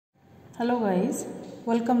Hello guys,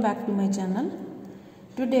 welcome back to my channel.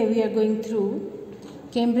 Today we are going through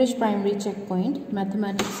Cambridge Primary Checkpoint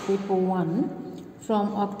Mathematics Paper 1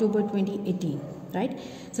 from October 2018, right?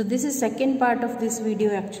 So this is second part of this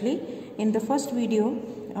video actually. In the first video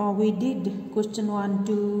we did question 1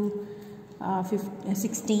 to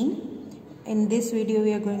 16. In this video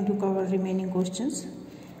we are going to cover remaining questions.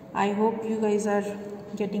 I hope you guys are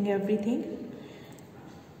getting everything.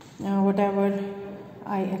 Whatever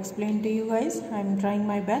I explained to you guys, I'm trying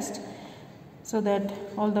my best so that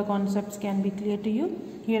all the concepts can be clear to you.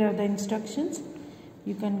 Here are the instructions.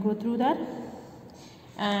 You can go through that.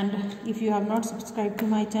 And if you have not subscribed to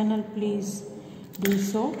my channel, please do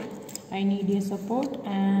so. I need your support,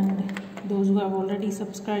 and those who have already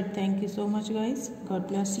subscribed, thank you so much guys. God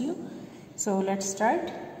bless you. So let's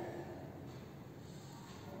start.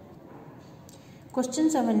 Question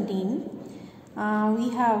 17. We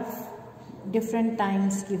have different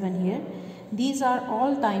times given here. These are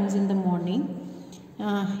all times in the morning.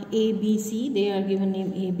 A, B, C, they are given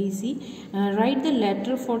name A, B, C. Write the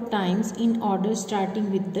letter for times in order starting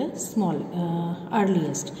with the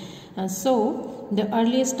earliest. So the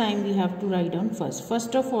earliest time we have to write down first.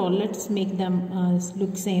 First of all, let's make them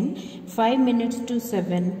look same. 5 minutes to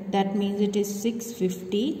 7, that means it is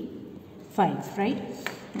 6:55, right?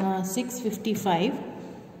 6:55.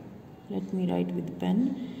 Let me write with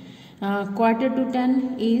pen. Quarter to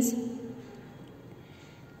 10 is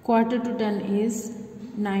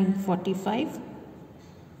 9:45.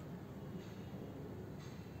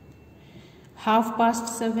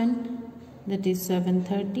 7:30, that is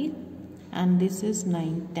 7:30, and this is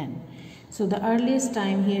 9:10. So the earliest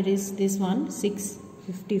time here is this one,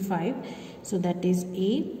 6:55. So that is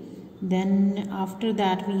A. Then after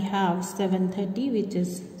that we have 7:30, which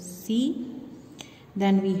is C.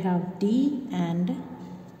 Then we have D and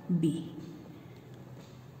B,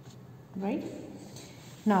 right?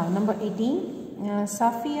 Now number 18,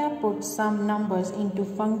 Safia puts some numbers into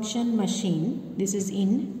function machine. This is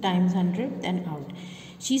in times 100, then out.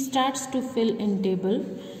 She starts to fill in table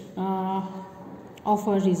of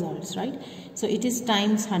her results, right? So it is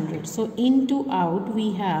times 100. So into out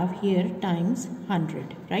we have here times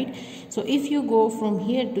 100, right? So if you go from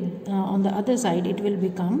here to on the other side, it will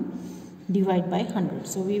become divide by 100.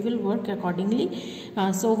 So we will work accordingly.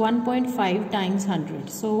 So 1.5 times 100.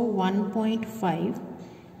 So 1.5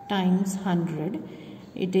 times 100,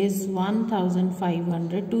 it is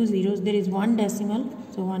 1500. 2 zeros, there is one decimal,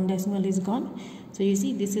 so one decimal is gone. So you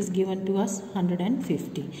see this is given to us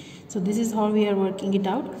 150. So this is how we are working it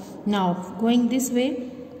out. Now going this way,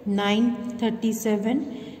 937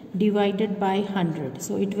 divided by 100,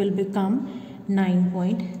 so it will become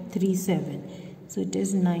 9.37. So it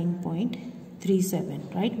is 9.37,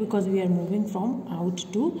 right? Because we are moving from out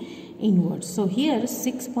to inwards. So here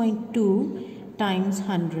 6.2 times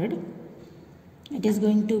 100, it is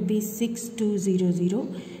going to be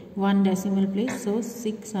 6200, one decimal place, so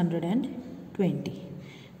 620,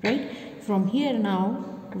 right? From here now,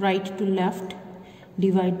 right to left,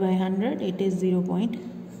 divide by 100, it is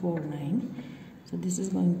 0.49. So this is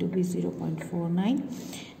going to be 0.49.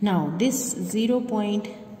 Now this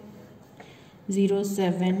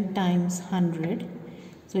 0.07 times 100,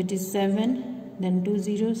 so it is 7, then 2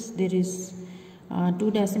 zeros, there is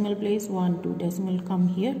 2 decimal place, 2 decimal come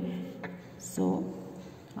here, so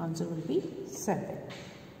answer will be 7,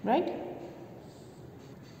 right?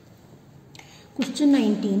 Question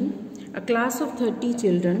 19, a class of 30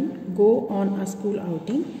 children go on a school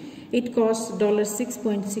outing. It costs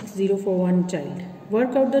 $6.60 for one child.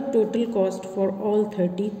 Work out the total cost for all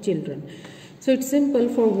 30 children. So it's simple.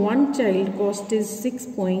 For one child, cost is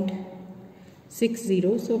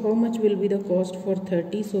 6.60. So how much will be the cost for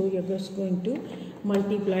 30? So you're just going to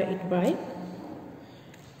multiply it by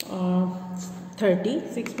 30.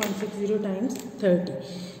 6.60 times 30.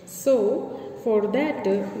 So for that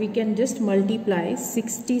we can just multiply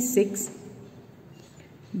 66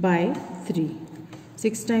 by 3.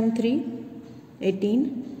 6 times 3,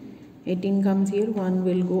 18. 18 comes here, 1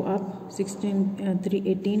 will go up.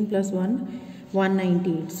 18 plus 1,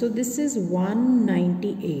 198. So this is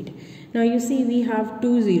 198. Now you see we have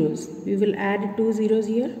 2 zeros. We will add 2 zeros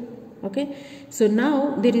here. Okay. So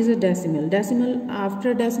now there is a decimal.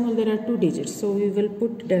 After decimal there are 2 digits. So we will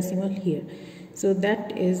put decimal here. So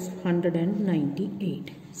that is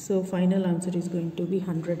 198. So final answer is going to be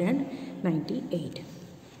 198.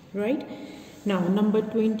 Right. Now number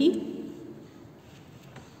 20.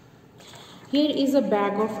 Here is a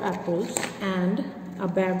bag of apples and a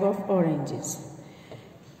bag of oranges.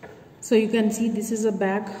 So you can see this is a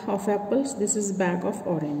bag of apples, this is a bag of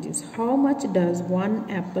oranges. How much does one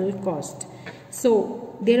apple cost?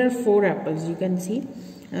 So there are 4 apples, you can see.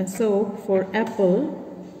 So for apple,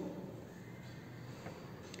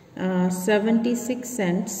 76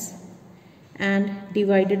 cents and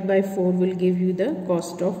divided by 4 will give you the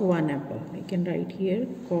cost of 1 apple. I can write here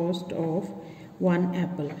cost of 1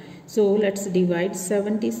 apple. So let's divide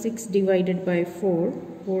 76 divided by 4.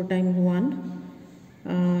 4 times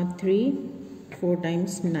 1, 3, 4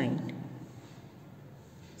 times 9.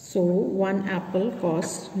 So 1 apple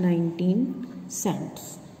costs 19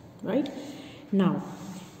 cents, right? Now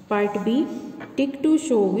part B, tick to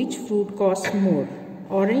show which fruit costs more,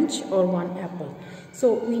 orange or 1 apple.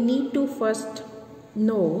 So we need to first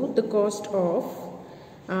know the cost of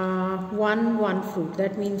one fruit.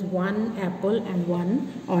 That means 1 apple and 1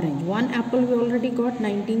 orange. 1 apple we already got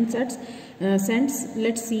 19 cents.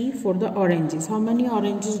 Let's see for the oranges. How many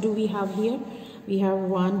oranges do we have here? We have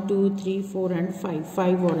 1, 2, 3, 4 and 5.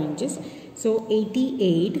 5 oranges. So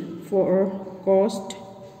 88 for cost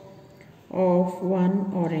of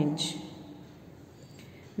 1 orange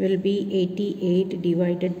will be 88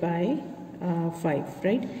 divided by 5,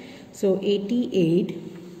 right? So 88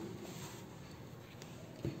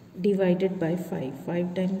 divided by 5.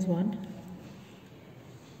 5 times 1,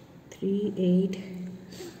 3, 8,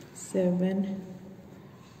 7,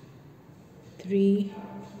 3,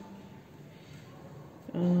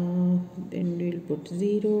 then we'll put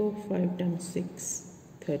 0, 5 times 6,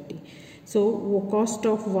 30. So cost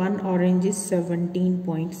of 1 orange is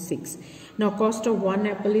 17.6. Now cost of 1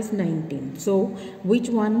 apple is 19. So which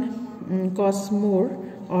one costs more?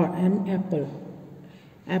 Or an apple.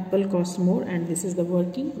 Apple costs more, and this is the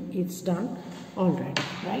working. It's done already,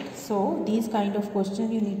 right? So these kind of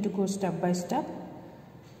questions you need to go step by step.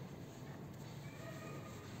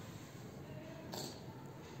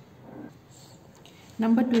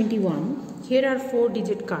 Number 21. Here are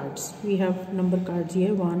 4-digit cards. We have number cards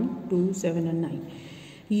here 1, 2, 7 and 9.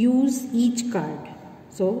 Use each card.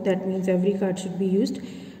 So that means every card should be used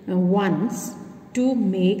once to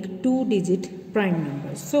make 2-digit prime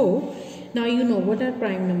numbers. So now you know what are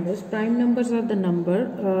prime numbers. Prime numbers are the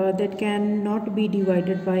number that cannot be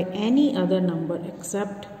divided by any other number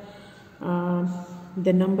except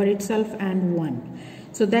the number itself and 1.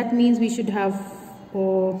 So that means we should have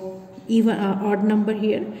even odd number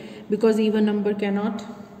here, because even number cannot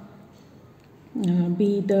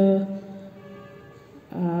be the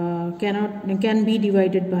can be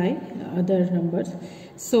divided by other numbers.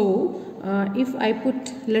 So if I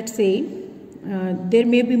put, let's say there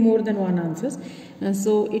may be more than one answers,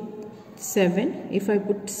 so it 7. If I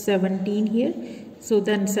put 17 here, so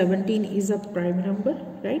then 17 is a prime number,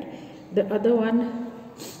 right? The other one,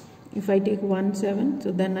 if I take 1, 7,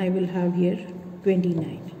 so then I will have here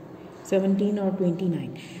 29, 17 or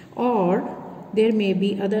 29. Or there may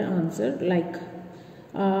be other answer like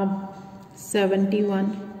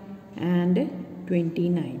 71 and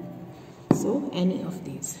 29. So any of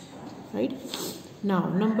these, right? Now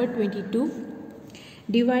number 22,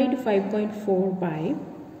 divide 5.4 by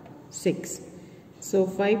 6. So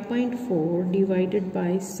 5.4 divided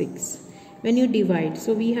by 6. When you divide,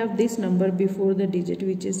 so we have this number before the digit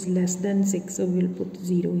which is less than 6, so we'll put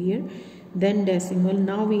 0 here, then decimal.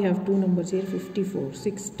 Now we have two numbers here, 54.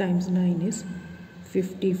 6 times 9 is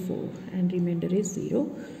 54 and remainder is 0.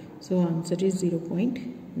 So answer is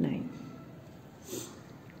 0.9.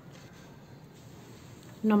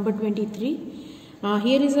 Number 23.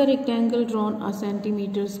 Here is a rectangle drawn a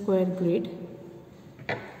centimeter square grid.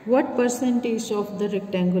 What percentage of the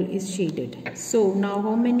rectangle is shaded? So now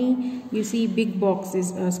how many, you see big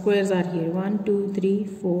boxes, squares are here, 1, 2, 3,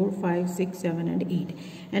 4, 5, 6, 7 and 8.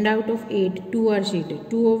 And out of 8, 2 are shaded,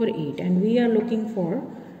 2 over 8. And we are looking for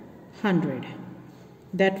 100.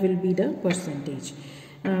 That will be the percentage.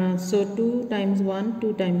 So 2 times 1,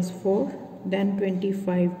 2 times 4, then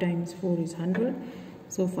 25 times 4 is 100.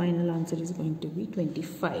 So final answer is going to be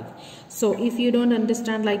 25. So if you don't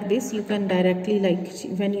understand like this, you can directly, like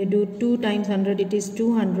when you do 2 times 100, it is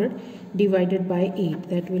 200 divided by 8.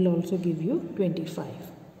 That will also give you 25.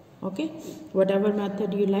 Okay. Whatever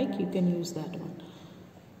method you like, you can use that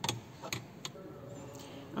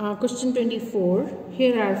one. Question 24.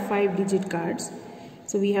 Here are 5-digit cards.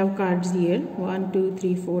 So we have cards here 1, 2,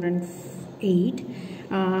 3, 4 and 8.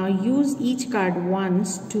 Use each card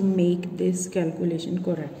once to make this calculation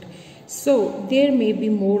correct. So there may be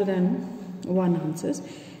more than one answers.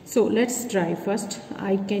 So let's try. First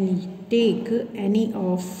I can take any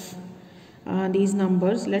of these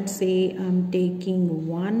numbers. Let's say I'm taking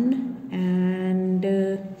 1 and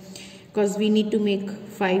because we need to make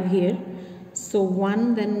 5 here. So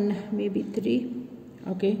 1, then maybe 3.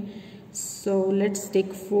 Okay. So let's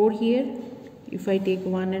take 4 here. If I take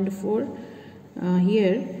 1 and 4,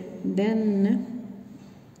 here, then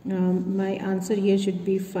my answer here should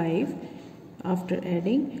be 5 after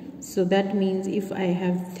adding. So that means if I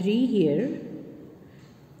have 3 here,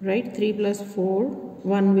 right, 3 plus 4,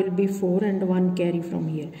 1 will be 4 and 1 carry from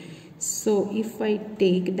here. So if I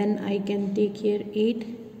take, then I can take here 8.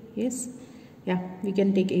 Yes, yeah, we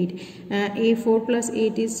can take 8. 4 plus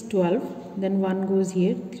 8 is 12, then 1 goes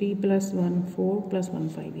here, 3 plus 1 4 plus 1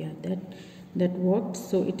 5. Yeah, that worked.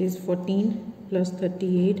 So it is 14 plus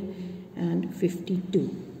 38 and 52.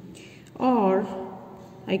 Or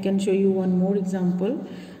I can show you one more example.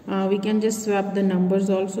 We can just swap the numbers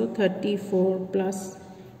also. 34 plus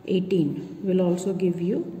 18 will also give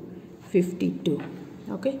you 52.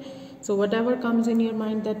 Okay, so whatever comes in your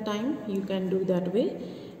mind that time, you can do that way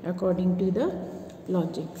according to the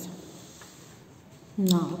logics.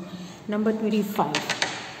 Now number 25.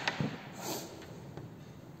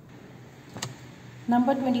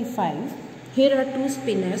 Number 25. Here are two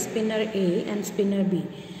spinners, spinner A and spinner B.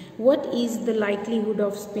 What is the likelihood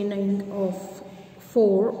of spinning of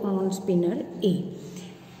 4 on spinner A?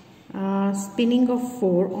 Spinning of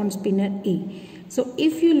 4 on spinner A. So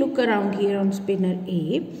if you look around here on spinner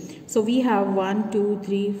A, so we have 1, 2,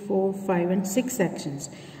 3, 4, 5 and 6 sections.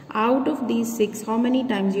 Out of these 6, how many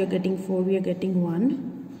times you are getting 4? We are getting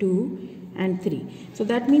 1, 2 and 3. So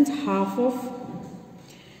that means half of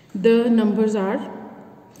the numbers are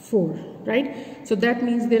 4, right? So that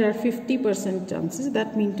means there are 50% chances.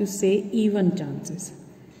 That means to say even chances,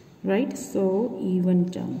 right? So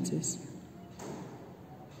even chances.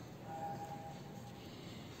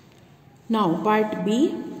 Now part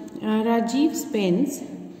B, Rajiv spins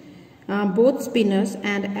both spinners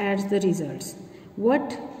and adds the results.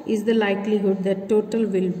 What is the likelihood that total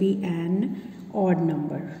will be an odd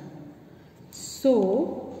number?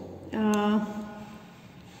 So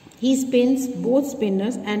he spins both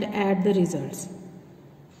spinners and add the results.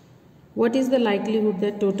 What is the likelihood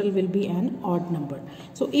that total will be an odd number?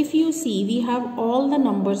 So if you see, we have all the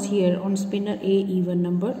numbers here. On spinner A, even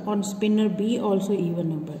number. On spinner B, also even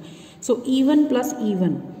number. So even plus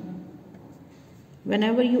even.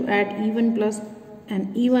 Whenever you add even plus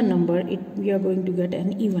an even number, we are going to get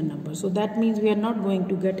an even number. So that means we are not going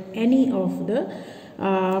to get any of the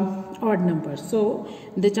odd numbers. So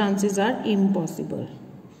the chances are impossible.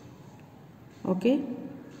 Okay,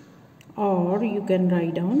 or you can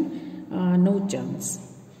write down no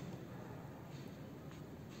chance.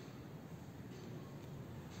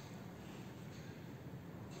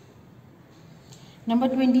 Number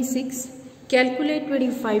 26, calculate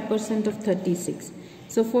 25% of 36.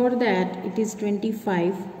 So for that, it is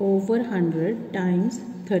 25 over 100 times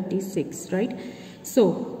 36, right?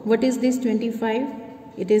 So what is this 25?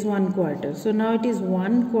 It is 1/4. So now it is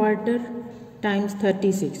 1/4 times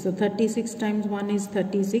 36. So 36 times 1 is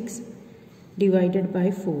 36 divided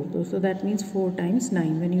by 4. So that means 4 times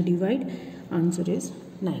 9. When you divide, answer is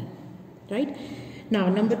 9. Right? Now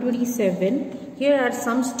number 27. Here are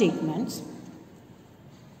some statements.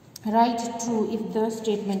 Write true if the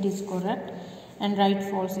statement is correct and write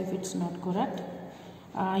false if it's not correct.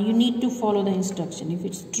 You need to follow the instruction. If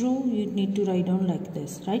it's true, you need to write down like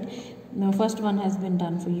this, right? Now first one has been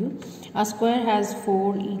done for you. A square has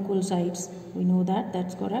 4 equal sides. We know that,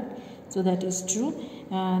 that's correct. So that is true.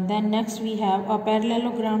 Then next we have a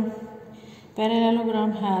parallelogram.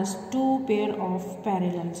 Parallelogram has 2 pair of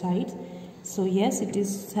parallel sides. So yes, it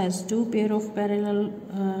has 2 pair of parallel,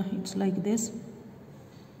 it's like this.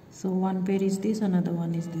 So one pair is this, another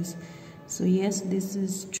one is this. So yes, this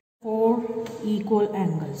is 4 equal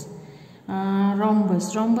angles.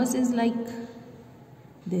 Rhombus. Rhombus is like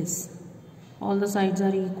this. All the sides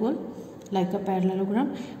are equal, like a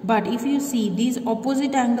parallelogram. But if you see, these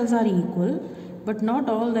opposite angles are equal, but not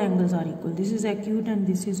all the angles are equal. This is acute and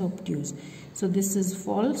this is obtuse. So this is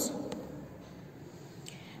false.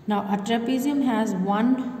 Now a trapezium has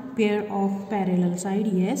 1 pair of parallel side.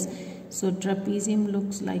 Yes. So trapezium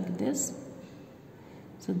looks like this.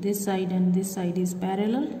 So this side and this side is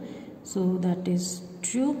parallel. So that is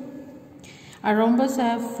true. A rhombus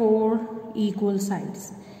have 4 equal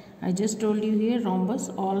sides. I just told you here, rhombus,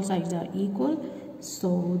 all sides are equal.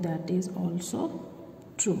 So that is also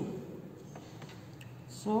true.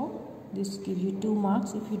 So this gives you 2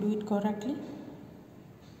 marks if you do it correctly.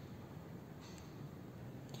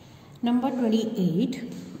 Number 28.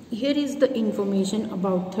 Here is the information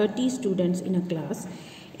about 30 students in a class.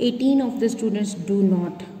 18 of the students do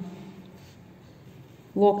not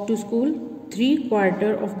walk to school.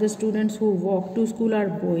 3/4 of the students who walk to school are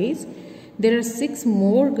boys. There are 6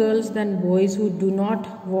 more girls than boys who do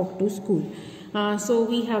not walk to school. So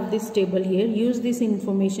we have this table here. Use this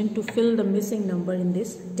information to fill the missing number in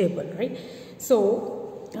this table, right? So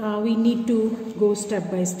we need to go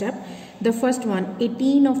step by step. The first one,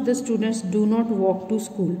 18 of the students do not walk to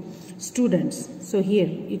school. Students, so here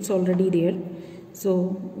it's already there, so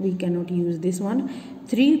we cannot use this one.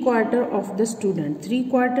 3/4 of the student,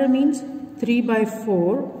 3/4 means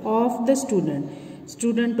 3/4 of the student.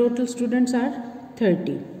 Total students are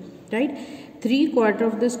 30, right? 3/4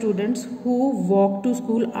 of the students who walk to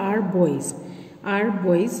school are boys.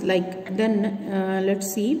 Like, then let's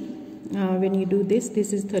see, when you do this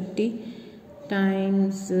is 30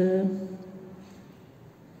 times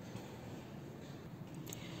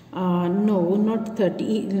no, not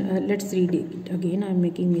 30. Let's read it again. I'm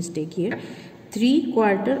making mistake here.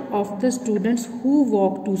 3/4 of the students who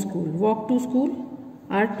walk to school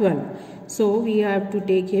are 12. So we have to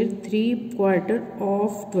take here 3/4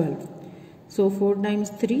 of 12. So 4 times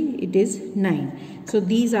 3, it is 9. So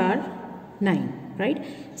these are 9, right?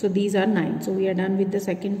 So these are 9. So we are done with the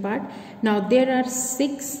second part. Now there are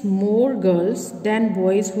 6 more girls than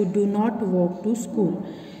boys who do not walk to school.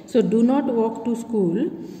 So do not walk to school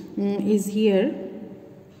is here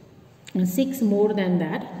 6 more than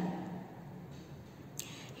that.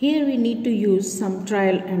 Here we need to use some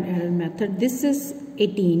trial and error method. This is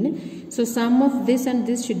 18. So sum of this and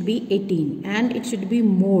this should be 18, and it should be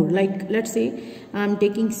more. Like, let's say I'm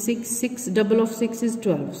taking 6, double of 6 is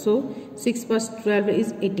 12. So 6 plus 12 is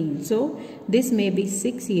 18. So this may be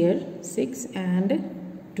 6 here, 6 and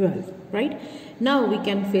 12, right? Now we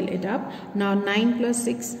can fill it up. Now 9 plus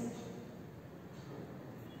 6,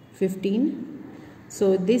 15.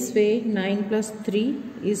 So this way 9 plus 3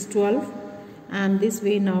 is 12, and this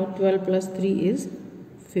way now 12 plus 3 is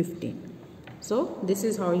 15. So this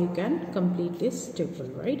is how you can complete this triple,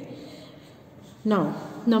 right? Now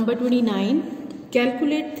number 29,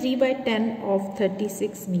 calculate 3/10 of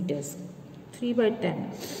 36 meters. 3/10.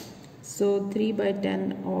 So 3/10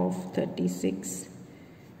 of 36.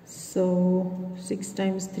 So 6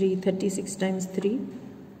 times 3, 36 times 3.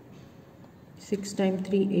 6 times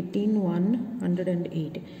 3, 18,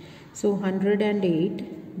 108. So 108,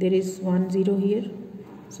 there is 1 0 here,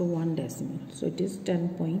 so 1 decimal. So it is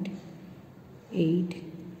 10.8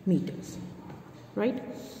 meters, right?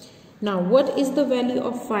 Now what is the value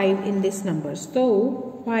of 5 in this number? So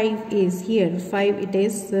 5 is here, 5 it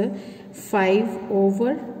is 5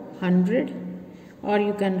 over 100, or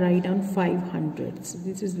you can write down 500. So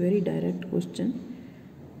this is very direct question.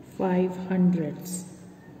 500s.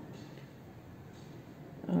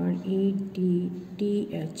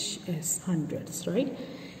 ETTHS, hundreds, right?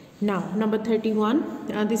 Now number 31,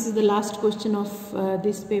 this is the last question of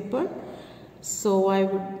this paper. So I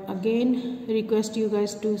would again request you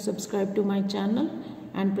guys to subscribe to my channel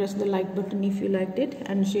and press the like button if you liked it,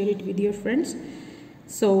 and share it with your friends.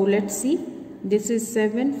 So let's see, this is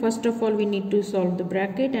 7. First of all, we need to solve the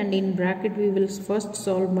bracket, and in bracket we will first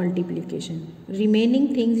solve multiplication.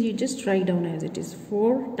 Remaining things you just write down as it is.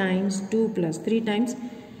 4 times 2 plus 3 times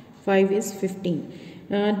 5 is 15.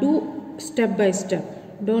 Do step by step.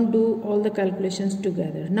 Don't do all the calculations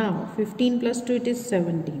together. Now 15 plus 2, it is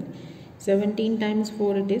 17. 17 times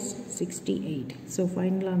 4, it is 68. So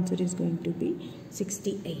final answer is going to be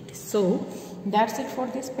 68. So that's it for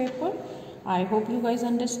this paper. I hope you guys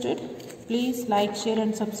understood. Please like, share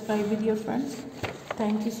and subscribe with your friends.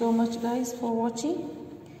 Thank you so much guys for watching.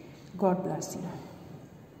 God bless you.